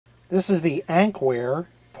This is the ANCWear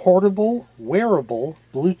portable wearable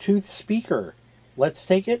Bluetooth speaker. Let's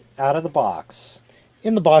take it out of the box.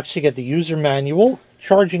 In the box you get the user manual,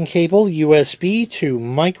 charging cable USB to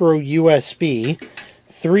micro USB,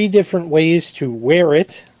 3 different ways to wear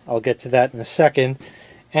it, I'll get to that in a second,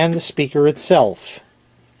 and the speaker itself.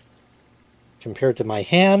 Compared to my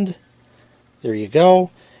hand, there you go.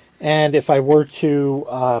 And if I were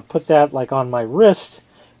to put that like on my wrist,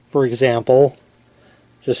 for example,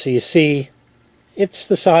 just so you see, it's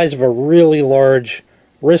the size of a really large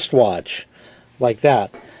wristwatch, like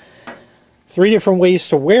that. 3 different ways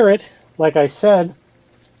to wear it. Like I said,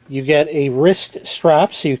 you get a wrist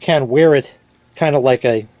strap, so you can wear it kind of like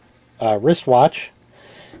a wristwatch.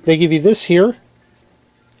 They give you this here.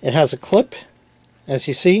 It has a clip, as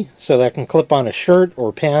you see, so that can clip on a shirt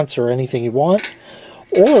or pants or anything you want.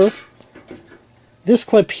 Or this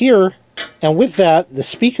clip here, and with that, the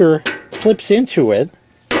speaker clips into it,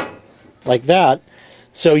 like that,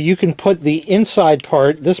 so you can put the inside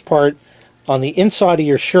part, this part, on the inside of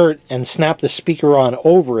your shirt and snap the speaker on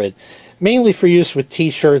over it, mainly for use with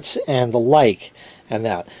t-shirts and the like, and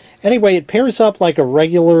that. Anyway, it pairs up like a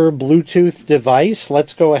regular Bluetooth device.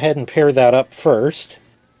 Let's go ahead and pair that up first.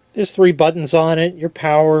 There's 3 buttons on it, your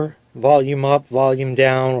power, volume up, volume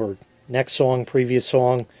down, or next song, previous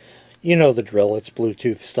song. You know the drill, it's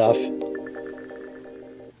Bluetooth stuff.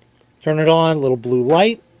 Turn it on, little blue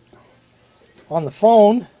light. On the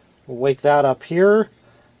phone, we'll wake that up here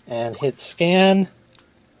and hit scan.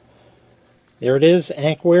 There it is,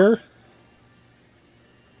 ANCWear.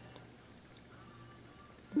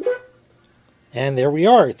 And there we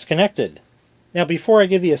are, it's connected. Now before I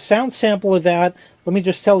give you a sound sample of that, let me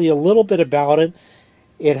just tell you a little bit about it.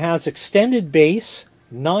 It has extended bass,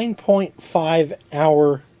 9.5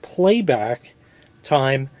 hour playback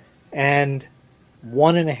time, and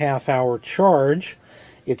 1.5 hour charge.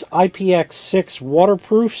 It's IPX6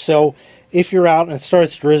 waterproof, so if you're out and it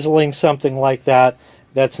starts drizzling, something like that,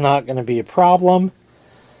 that's not going to be a problem.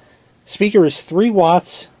 Speaker is 3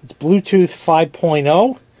 watts. It's Bluetooth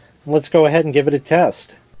 5.0. Let's go ahead and give it a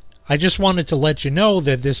test. I just wanted to let you know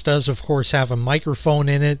that this does, of course, have a microphone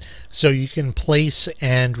in it, so you can place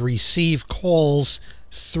and receive calls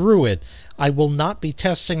through it. I will not be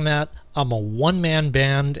testing that. I'm a one-man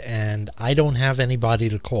band, and I don't have anybody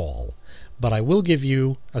to call. But I will give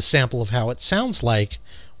you a sample of how it sounds like,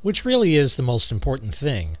 which really is the most important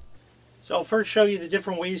thing. So I'll first show you the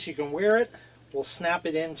different ways you can wear it. We'll snap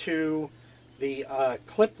it into the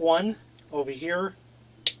clip one over here,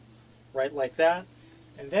 right like that.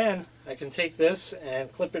 And then I can take this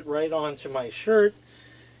and clip it right onto my shirt,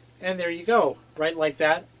 and there you go, right like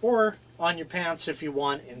that, or on your pants if you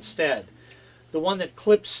want instead. The one that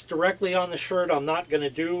clips directly on the shirt I'm not going to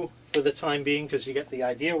do for the time being, because you get the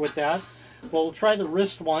idea with that. Well, we'll try the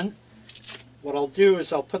wrist one. What I'll do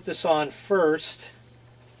is I'll put this on first,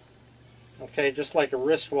 okay, just like a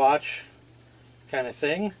wristwatch kind of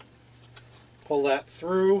thing. Pull that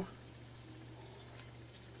through,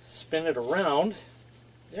 spin it around.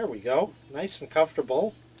 There we go, nice and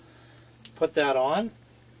comfortable. Put that on,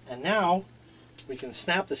 and now we can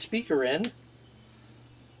snap the speaker in,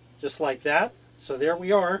 just like that. So there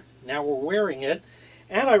we are, now we're wearing it.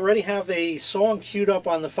 And I already have a song queued up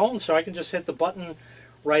on the phone, so I can just hit the button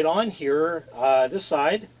right on here, this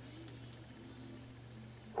side.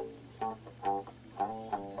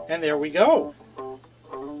 And there we go.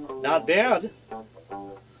 Not bad.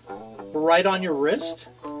 Right on your wrist.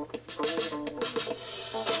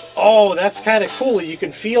 Oh, that's kind of cool. You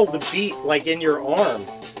can feel the beat like in your arm.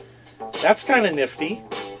 That's kind of nifty.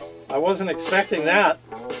 I wasn't expecting that.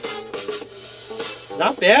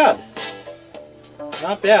 Not bad.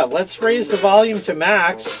 Not bad. Let's raise the volume to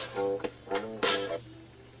max.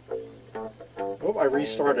 Oh, I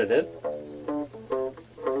restarted it.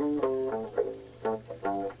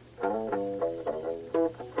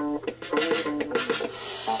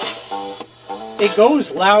 It goes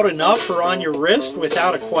loud enough for on your wrist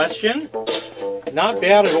without a question. Not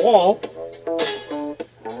bad at all.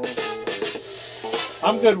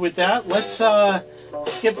 I'm good with that. Let's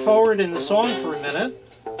skip forward in the song for a minute.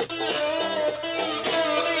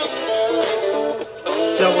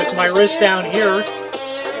 So with my wrist down here,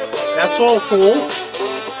 that's all cool.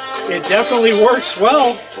 It definitely works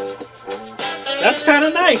well. That's kind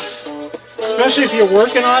of nice. Especially if you're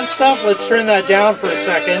working on stuff. Let's turn that down for a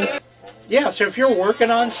second. Yeah, so if you're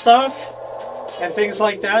working on stuff and things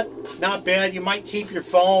like that, not bad. You might keep your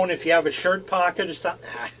phone if you have a shirt pocket or something.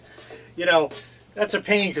 You know, That's a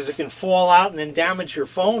pain because it can fall out and then damage your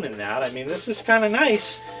phone in that. I mean, this is kind of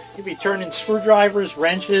nice. You'd be turning screwdrivers,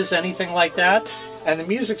 wrenches, anything like that. And the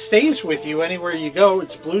music stays with you anywhere you go.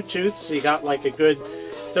 It's Bluetooth, so you got like a good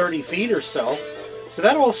 30 feet or so. So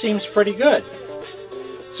that all seems pretty good.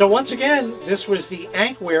 So once again, this was the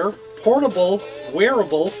ANCWear portable,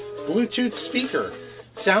 wearable Bluetooth speaker.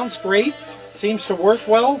 Sounds great. Seems to work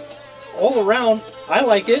well. All around, I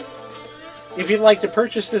like it. If you'd like to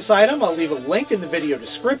purchase this item, I'll leave a link in the video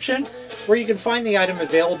description where you can find the item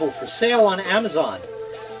available for sale on Amazon.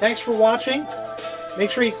 Thanks for watching.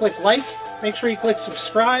 Make sure you click like, make sure you click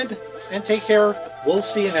subscribe, and take care. We'll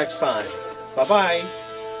see you next time. Bye-bye.